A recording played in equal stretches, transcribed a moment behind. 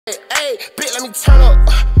Hey, bitch, let me turn up.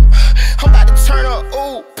 I'm about to turn up.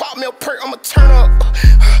 Ooh, pop me a perk, I'ma turn up.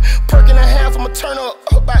 Perk and a half, I'ma turn up.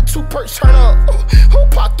 About 2 perks, turn up. Ooh,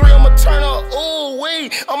 pop 3, I'ma turn up. Ooh,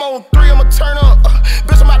 wait, I'm on 3, I'ma turn up.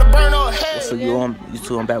 Bitch, I'm about to burn up. Hey. So you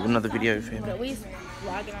two, I'm back with another video. You feel me? But we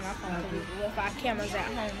vlogging on our phone with our cameras at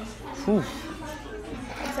home. Whew.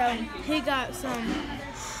 So he got some.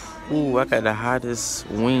 Ooh, I got the hottest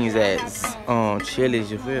wings at Chili's.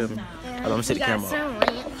 You feel me? Hold on, let me see the camera. Some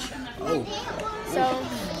ranch. Oh. So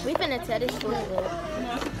we finna tell this story.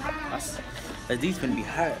 These finna be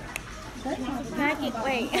hot. Pack it.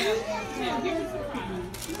 Wait.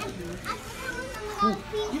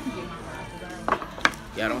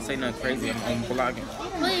 Yeah, don't say nothing crazy. I'm vlogging.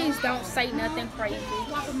 Please don't say nothing crazy.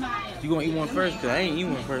 You gonna eat one first? Cause I ain't eat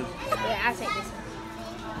one first. Yeah, I take this one.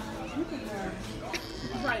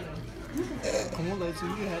 Come on, let's see.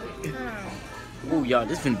 You had it. Ooh, y'all,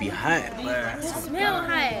 this finna be hot. It smell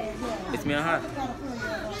hot. It smell hot.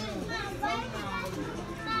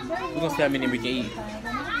 We're gonna see how many we can eat.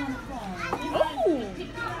 Ooh.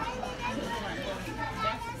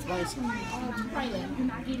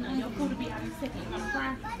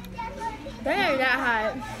 They ain't that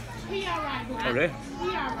hot. Oh, they?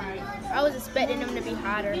 I was expecting them to be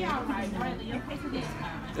hotter.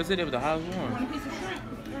 They said they was the hottest one.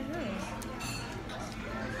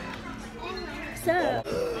 So,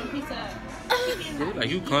 They look like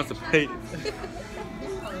you constipated.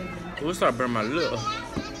 We'll start burning my lip.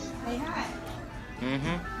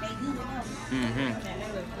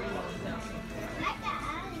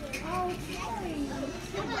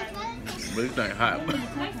 But this ain't hot.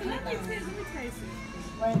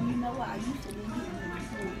 Well, you know what? I used to be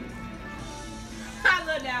I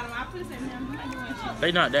love that. I put some doing.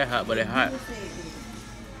 They not that hot, but they hot.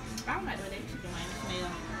 I'm not doing that chicken wing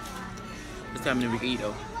smell. This how many we can eat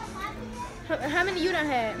though? how many you done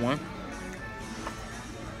had? One.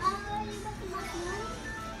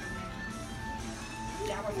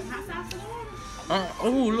 Y'all want some hot sauce for the water?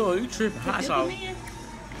 Oh Lord, you tripping? Hot sauce.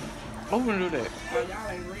 I'm gonna do that. Oh, y'all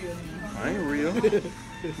ain't real. I ain't real.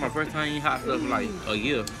 My first time eating hot stuff in like a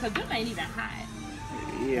year. Cause them ain't even hot.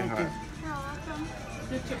 Yeah, hot.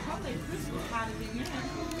 The Chipotle Christmas hotter than yours.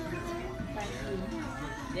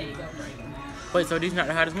 There you go, Brandon. Wait, so these not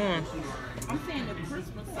the hottest ones? I'm saying the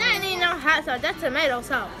Christmas sauce. That ain't no hot sauce. That's tomato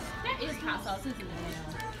sauce. That is hot sauce, isn't it?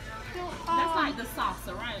 That's like the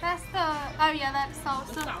salsa, right? That's the, oh yeah, that's The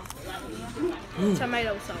salsa. salsa, right?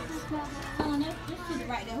 Tomato sauce. This shit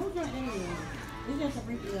right there. Who drank that? It's just a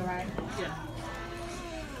refill, right? Yeah.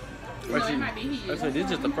 No, it might be here. I said this is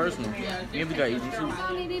just the first one. Yeah, And we got easy too.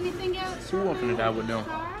 Don't need anything else? Who want to die with them?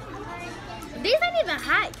 These ain't even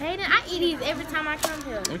hot, Kaden. I eat these every time I come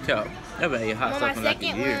here. We tell. Never ate hot On stuff my in like a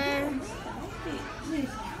second year. one.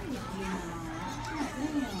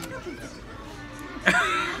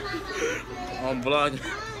 I'm vlogging.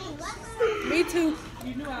 Me too.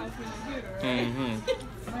 You knew I was gonna get her,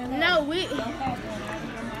 right? No, we.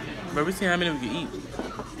 But we see how many we can eat.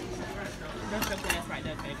 That's your glass right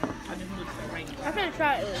there, baby. I just looked for right now. I'm gonna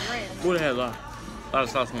try it with ranch. Would have had a lot of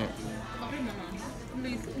sauce on it.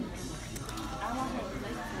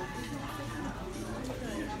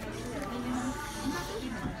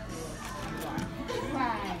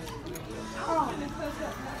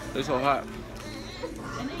 It's so hot.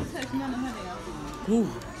 And they ain't touch none of her nails. Ooh.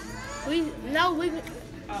 We.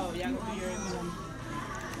 Oh, y'all gonna do yours.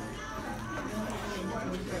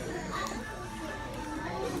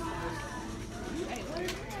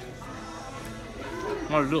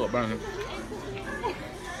 My lip burning.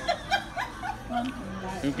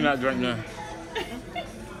 You cannot drink none.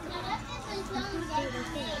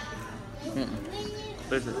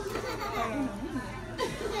 Listen.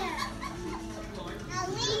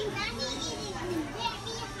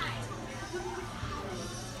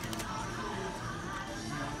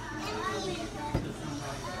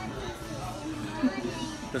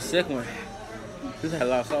 The second one, this had a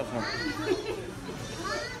lot of sauce on it.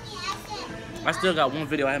 I still got one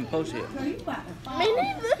video I haven't posted yet. Me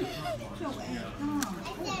neither.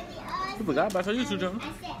 You forgot about your YouTube channel.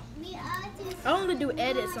 I only do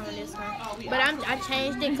edits on this one, but I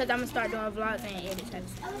changed it because I'm gonna start doing vlogs and edits.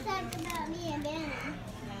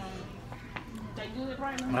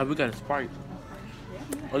 Oh, we got a Sprite.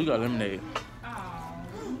 Oh, you got lemonade.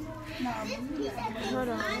 Hold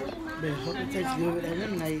on. Man, hope it tastes good with that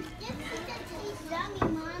lemonade.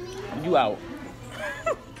 You out.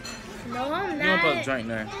 No, I'm You don't supposed to not. drink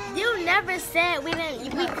now. You never said we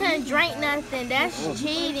couldn't drink nothing. That's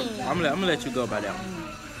cheating. I'm gonna let you go by that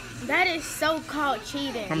one. That is so-called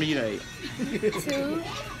cheating. How many you ate? 2.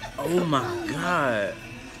 Oh my god.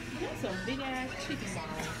 That's some big ass chicken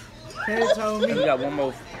balls. Katie told And we me, got one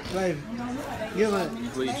more. baby, give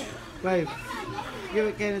it, Bleach. baby, give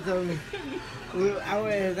it. Katie told me. I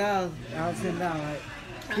went at his house. I was sitting down, right?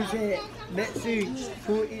 He said, let's see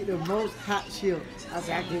who will eat the most hot chips. I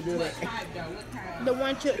said, I can't do that. The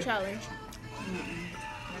one chip challenge.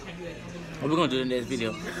 What we gonna do in the next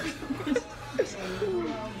video? What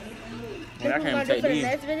I we can't gonna do take for the these.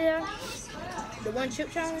 next video? The one chip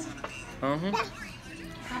challenge?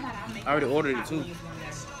 I already ordered it too.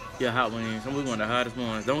 Yeah, hot wings. And we want the hottest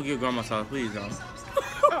ones. Don't give grandma sauce, please, don't.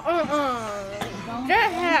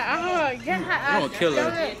 That had I'm gonna kill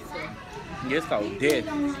her. Yeah, it's called death.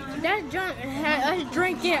 That junk had us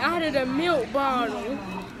drinking out of the milk bottle.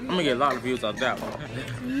 I'm gonna get a lot of views off that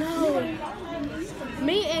one. No.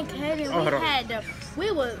 Me and Katie, Oh, hold on. we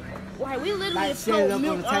literally Like, set it poured up on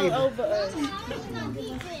milk the all table. over us.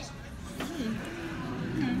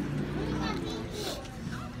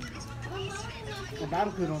 The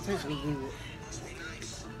barbecue don't taste so good.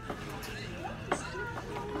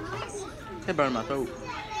 It burned my throat.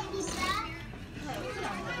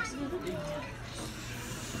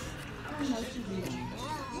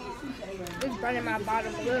 It's burning my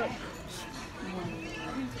bottom lip.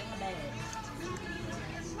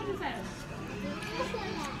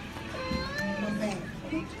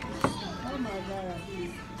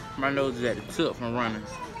 My nose is at the tip from running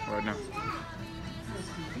right now.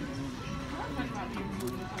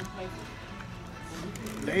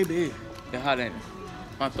 Baby, it's hot ain't it?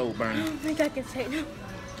 My throat I burning. don't think I can take them.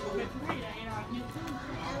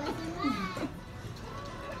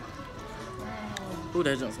 Ooh,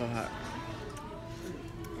 that junk's so hot.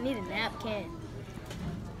 I need a napkin.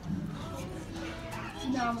 You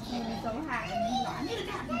know, I'm gonna be so hot. And you like, I need a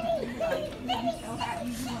napkin. You so hot.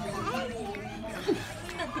 You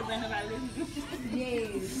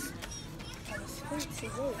yes.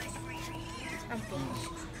 I'm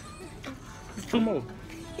finished. Two more.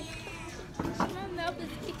 My mouth is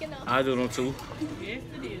kicking off. I do them too. Yes,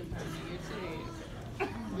 it is. Yes, it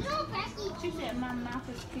is. She said my mouth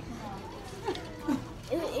is kicking off.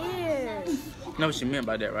 It is. Know what she meant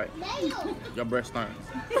by that, right? Your breath stinks.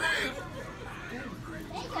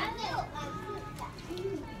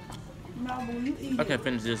 No, but you eat I can't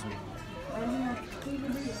finish this one.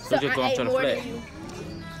 So just go I up ate to the more flat. than you.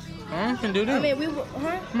 I can do I them. mean, we were,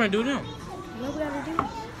 huh? I'm gonna do them. What we gotta do?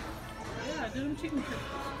 yeah, do them chicken strips.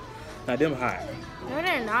 Now them hot. No,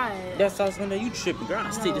 they're not. That sauce on there, you tripping, girl. I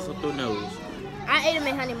stick this up your nose. I ate them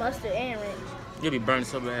in honey mustard and ranch. You'll be burning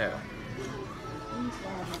so bad.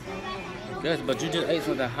 Yes, but you just ate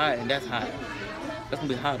something hot and that's hot. That's gonna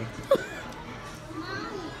be hotter.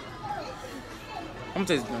 I'm gonna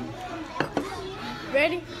taste them.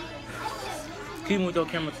 Ready? Keep with your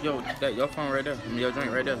camera to your phone right there. I mean, your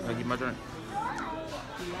drink right there. I get my drink.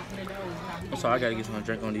 I'm sorry, I gotta get some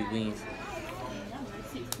drink on these wings.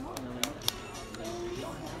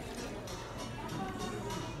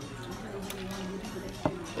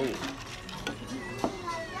 Oh,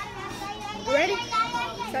 Ready?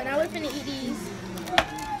 So now we're finna eat these.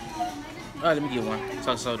 alright, let me get one.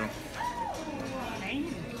 Sauce soda.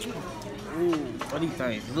 Ooh, what these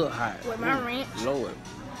things? Look hot. With my Ooh, ranch. Lord.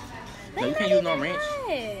 No, you They can't not use no even ranch.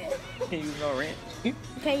 bad. You can't use no ranch. You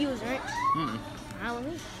can't use ranch. Mm-mm. I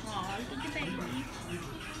will eat.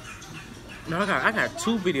 No, I got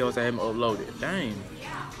 2 videos I haven't uploaded. Dang.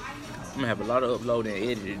 I'm gonna have a lot of uploading and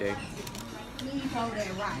editing today. Please hold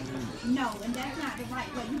that right. No, and that's not the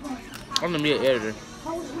right way. You're going to I'm gonna be an editor.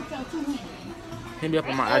 hold it with your 2 hands. Hit me up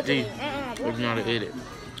on my IG if Uh-uh. you know how to edit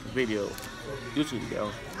videos. YouTube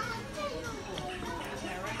videos.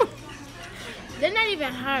 They're not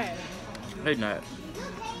even hard. They not.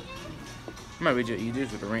 I might just eat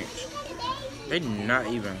this with a wrench. They not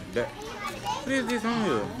even that. What is this on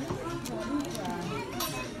here?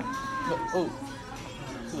 Oh,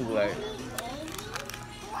 look like.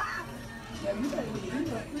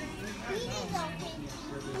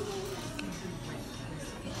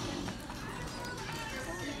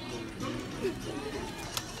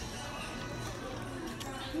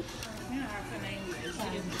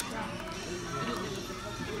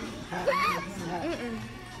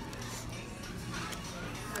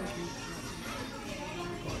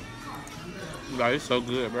 Like, it's so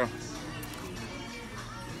good, bro.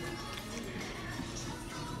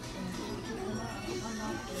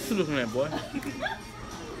 You looking at, boy?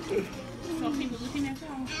 So people looking at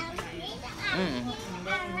y'all.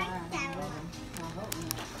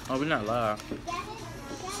 Oh, we're not live.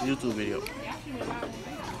 It's a YouTube video.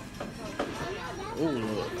 Oh,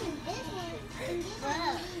 Lord.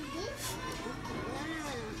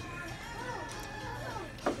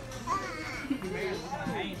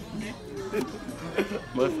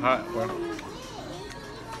 But it's hot, bro.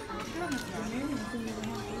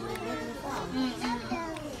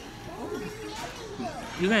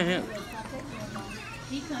 You can't help.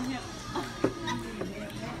 He couldn't help.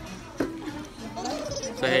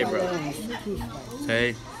 Say hey, bro. Say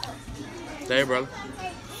hey. Say hey, brother.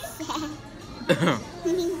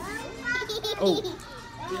 Oh.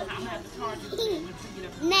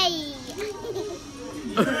 Nay.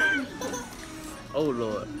 Oh,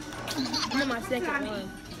 Lord. I'm on my second one.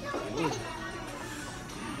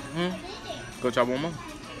 Go chop one more.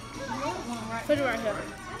 Put it right here.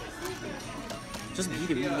 Just eat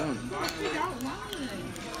it. What you doing?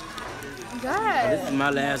 God. This is my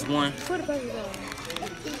last one. Put it back there.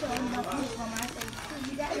 This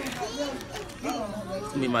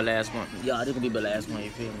gonna be my last one. Yeah, this gonna be my last one.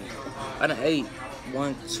 You feel me? I done ate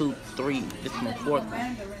 1, 2, 3. This is my fourth.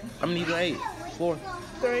 I'm gonna eat 8. 4.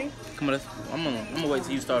 3. Come on, I'm gonna wait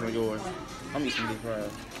till you start on yours. I'm gonna eat some of these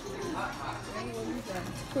fries.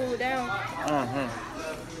 Cool down.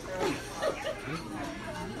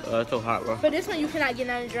 It's so hot, bro. But this one you cannot get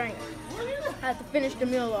another drink. I have to finish the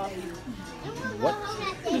meal off. What?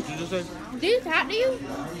 What did you just say? These hot to you?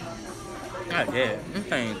 God yeah, them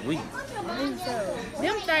things weak.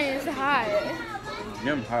 Them things hot.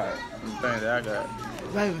 Them hot. Them things that I got.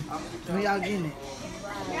 Baby, when y'all getting it?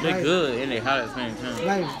 They good and they hot at the same time.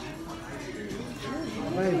 Baby.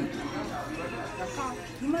 Baby.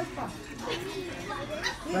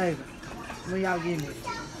 Baby, when y'all getting it?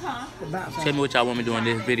 About Tell me what y'all want me to do in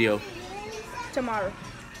this video. Tomorrow.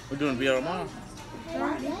 We're doing a video tomorrow.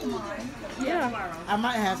 Yeah. I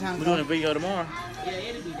might have time We're to doing a video tomorrow. Yeah,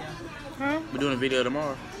 it'll be done. Huh? We're doing a video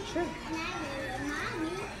tomorrow. Sure.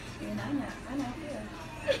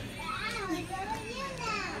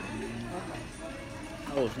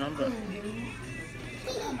 Oh, it's not done.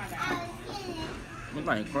 It's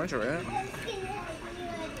like crunch, right?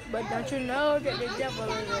 But don't you know that the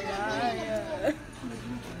devil is a liar?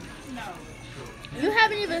 You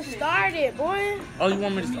haven't even started, boy. Oh, you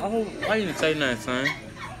want me to? Oh, why you didn't say nothing, son?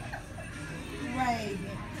 Right.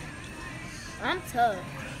 I'm tough.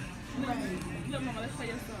 Look, Mama, let's play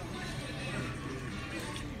your song.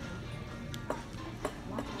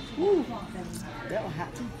 Ooh, that was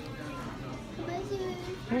hot too.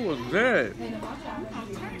 Who was that?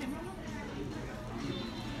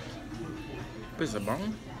 This is a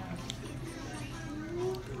bone?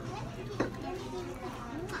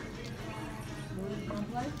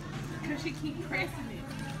 Because she keep pressing it.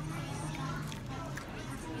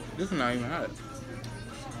 This is not even hot.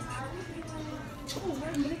 This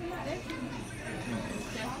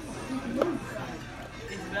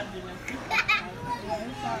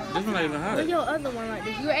one not even hot. Where's your other one like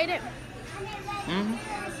this? You ate it? Mm-hmm.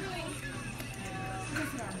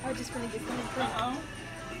 I just want to get some.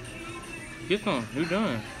 Get some. You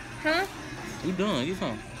done. Huh? You done. Get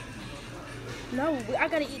some. No, I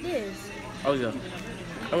gotta eat this. Oh, yeah.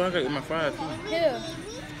 Oh, I gotta eat my fries, too. Here.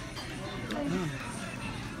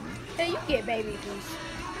 Hey, you get baby juice.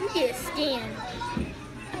 You get skin.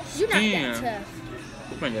 You're not Skin? that tough.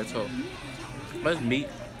 You ain't that tough. That's meat.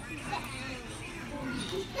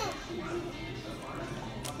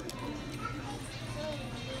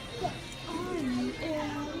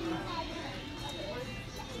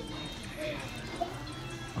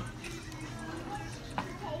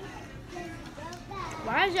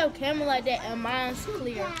 Why is your camera like that and mine's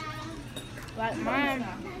clear? Like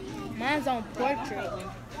mine's on portrait.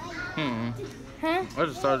 Huh? I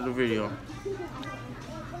just started the video.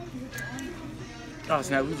 Oh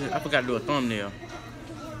snap! I forgot to do a thumbnail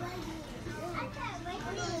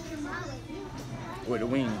with the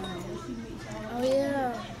wing. Oh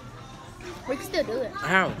yeah. We can still do it.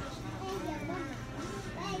 How?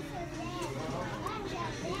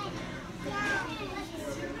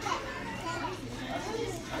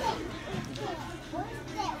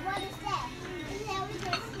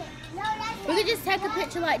 We could just take a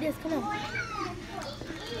picture like this. Come on.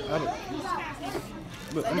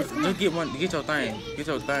 Look, just get one. Get your thing. Get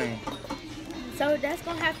your thing. So that's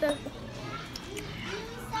gonna have to.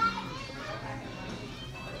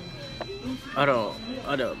 Hold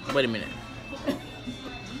on. Wait a minute.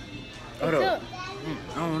 Hold on. Look.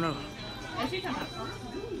 I don't know. And she talking about,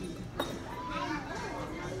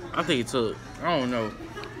 I think it took. I don't know.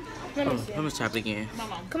 Let me see. Let me tap again.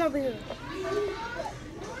 Mama, Come over here.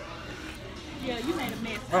 yeah, you made a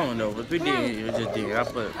mess. I don't know. If we did, it just did. I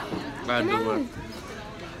do it.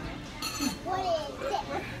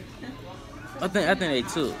 I think they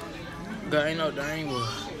took. There ain't no dang.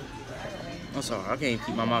 I'm sorry. I can't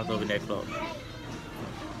keep my mouth over that close.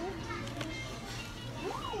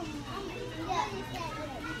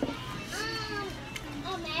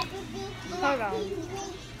 Hold on.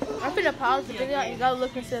 I'm finna pause the video and go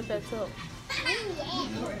look and see if that's up.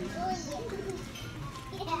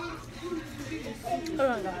 Hold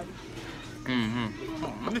on, guys.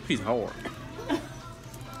 This piece hard.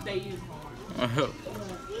 They use hard.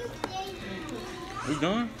 We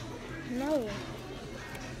done? No.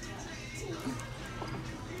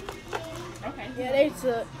 Okay. Yeah, they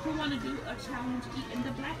took. Who want to do a challenge eating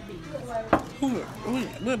the black beans?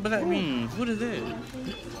 What black beans? What is that?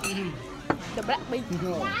 The black bean.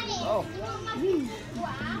 Oh.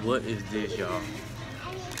 What is this, y'all?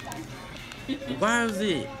 Why is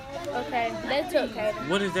it? Okay, they took Kaden.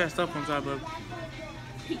 What is that stuff on top of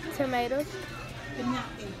it? Tomatoes.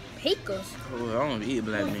 Pickles. Oh, I don't eat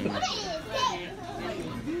black beans.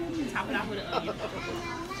 Top it off with an onion.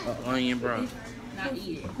 Onion, bro. Not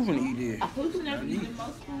eat it. Who gonna eat this? Who's never eaten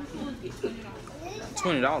most foods get $20.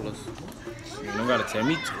 $20. You don't gotta tell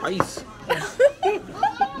me twice.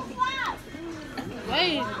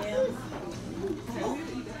 Wait.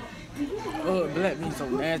 Oh, black beans so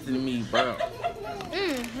nasty to me, bro.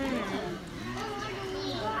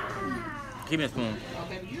 Give me a spoon.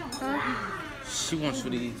 She wants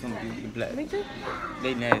you to eat some of these black. Me too.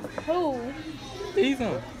 They nasty. Who? Eat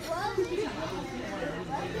some.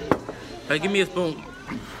 Hey, give me a spoon.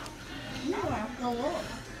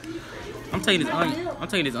 I'm taking this onion. I'm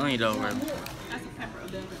taking this onion though, right? That's a pepper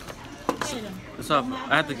of What's up?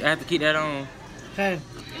 I have to keep that on. Hey.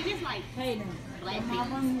 It is like black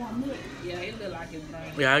beans. Yeah, it look like it's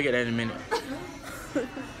brown. Yeah, I'll get that in a minute.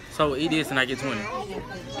 So eat this and I get 20.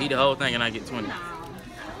 Eat the whole thing and I get 20.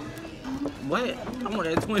 What? I want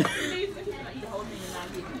that 20. Eat the whole thing and I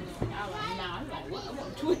get 20. I was like, nah. I was like, what? I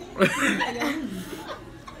want 20.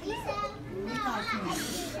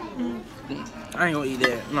 I ain't gonna eat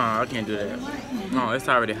that. No, I can't do that. No, it's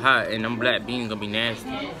already hot and them black beans gonna be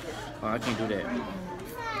nasty. Oh, I can't do that.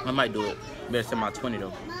 I might do it. Better send my 20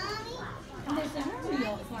 though.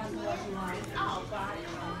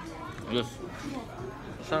 Yes.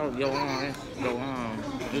 So your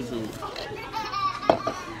this is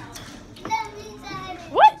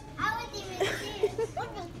What?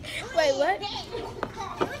 Wait, what?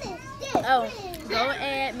 Oh, go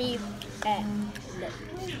add me at.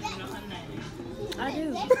 I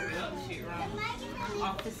do.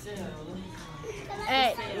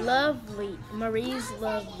 At Lovely, Marie's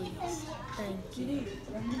Lovely. Thank you.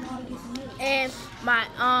 And my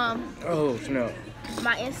oh snap.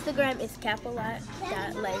 my Instagram is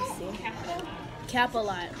capalot.lacy.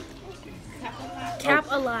 Capalot. Cap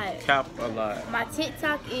a lot. Cap a lot. My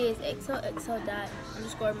TikTok is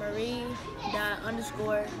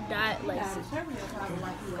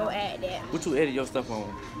xo.marie._.lacy. Go add that. What you edit your stuff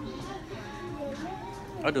on?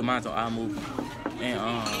 I do mine on iMovie. And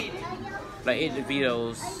like edit the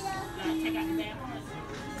videos.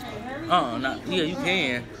 Not yeah, you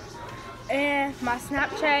can. And my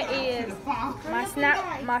Snapchat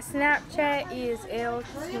is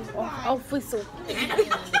L2 official.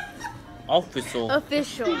 Official.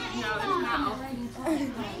 Official. No,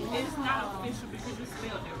 it's not official because you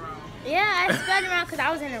spelled it wrong. Yeah, I spelled it wrong because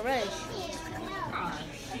I was in a rush. Oh,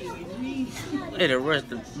 shit. Hey, the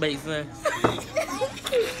rest of make sense.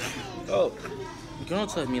 Oh, you don't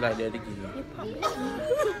touch me like that again. I'm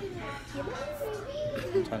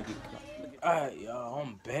trying to get caught. Alright, y'all,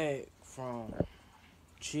 I'm back from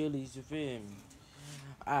Chili's, you feel me?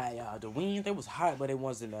 Alright, y'all, the wings, they was hot, but it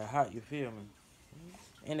wasn't that hot, you feel me?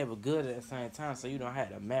 And they were good at the same time, so you don't have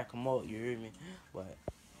to mac them up, you hear me? But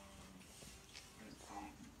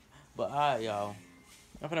alright, y'all,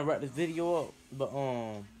 I'm gonna wrap this video up, but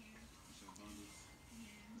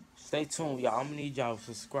stay tuned, y'all. I'm gonna need y'all to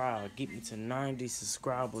subscribe. Get me to 90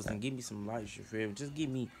 subscribers and give me some likes, you feel me? Just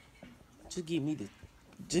give me the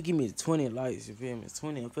 20 likes, you feel me?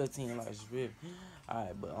 20 or 15 likes, you feel me?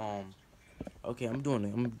 Alright, but okay, I'm doing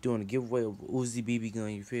a giveaway of Uzi BB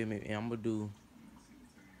gun, you feel me? And I'm gonna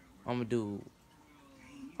do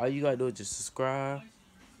all you gotta do is just subscribe,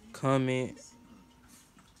 comment,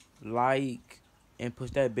 like, and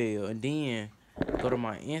push that bell, and then go to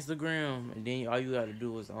my Instagram, and then all you gotta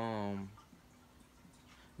do is no,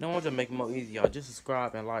 I'm just making it more easy, y'all. Just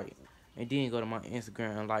subscribe and like, and then go to my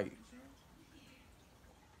Instagram and like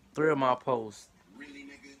 3 of my posts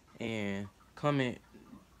and comment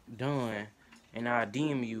done, and I'll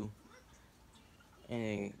DM you,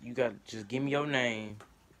 and you gotta just give me your name.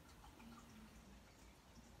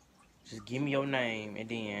 Just give me your name, and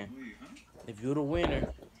then if you're the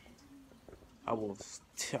winner, I will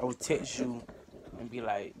text you and be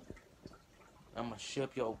like, I'm gonna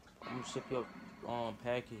ship your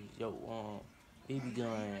package, your BB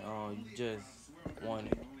gun. You just won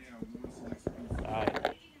it.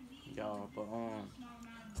 Alright, y'all.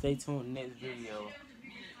 Stay tuned next video.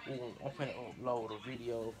 Ooh, I'm finna upload a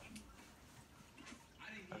video.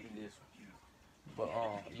 I think this one.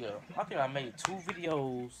 But yeah, I think I made 2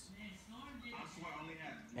 videos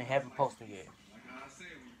and haven't posted yet.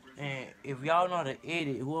 And if y'all know how to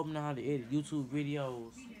edit, whoever know how to edit YouTube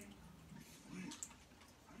videos,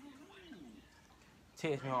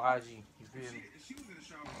 text me on IG. You feel me?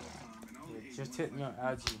 Yeah, just text me on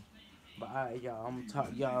IG. But alright, y'all, I'm gonna talk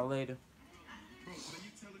to y'all later.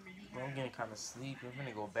 But I'm getting kind of sleepy. I'm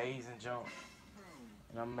gonna go bathe and jump.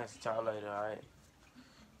 And I'm gonna message y'all later, alright?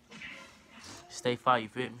 Stay fire, you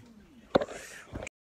feel me?